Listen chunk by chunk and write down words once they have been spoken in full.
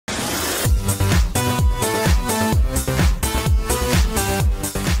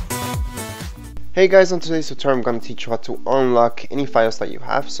Hey guys, on today's tutorial I'm going to teach you how to unlock any files that you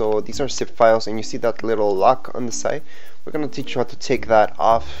have. So these are zip files and you see that little lock on the side. We're going to teach you how to take that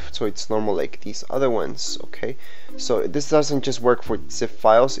off so it's normal like these other ones, okay? So this doesn't just work for zip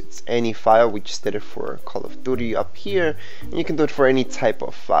files, it's any file. We just did it for Call of Duty up here, and you can do it for any type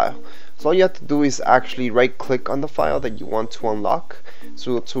of file. So all you have to do is actually right click on the file that you want to unlock.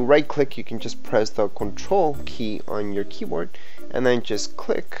 So to right click, you can just press the control key on your keyboard and then just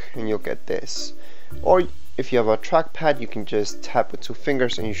click and you'll get this. Or if you have a trackpad, you can just tap with 2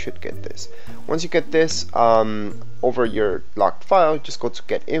 fingers and you should get this. Once you get this over your locked file, just go to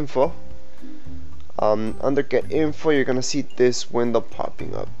get info. Under get info, you're gonna see this window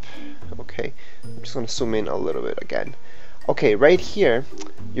popping up. Okay, I'm just gonna zoom in a little bit again. Okay, right here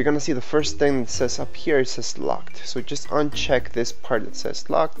you're gonna see the first thing that says up here, it says locked. So just uncheck this part that says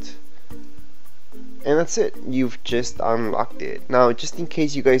locked, and that's it. You've just unlocked it. Now, just in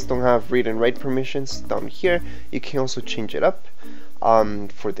case you guys don't have read and write permissions, down here you can also change it up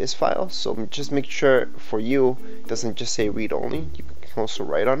for this file. So just make sure for you it doesn't just say read only, you can also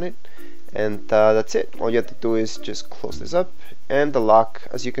write on it. And that's it. All you have to do is just close this up, and the lock,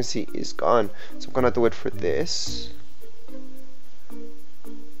 as you can see, is gone. So I'm gonna do it for this.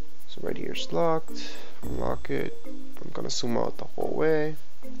 So right here is locked. Unlock it. I'm gonna zoom out the whole way,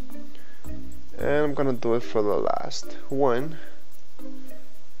 and I'm gonna do it for the last one.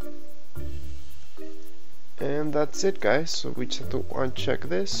 And that's it, guys. So we just have to uncheck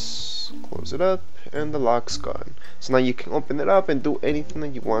this, close it up, and the lock's gone. So now you can open it up and do anything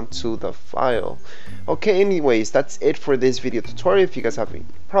that you want to the file. Okay, anyways, that's it for this video tutorial. If you guys have any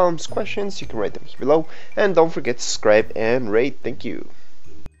problems, questions, you can write them here below. And don't forget to subscribe and rate. Thank you.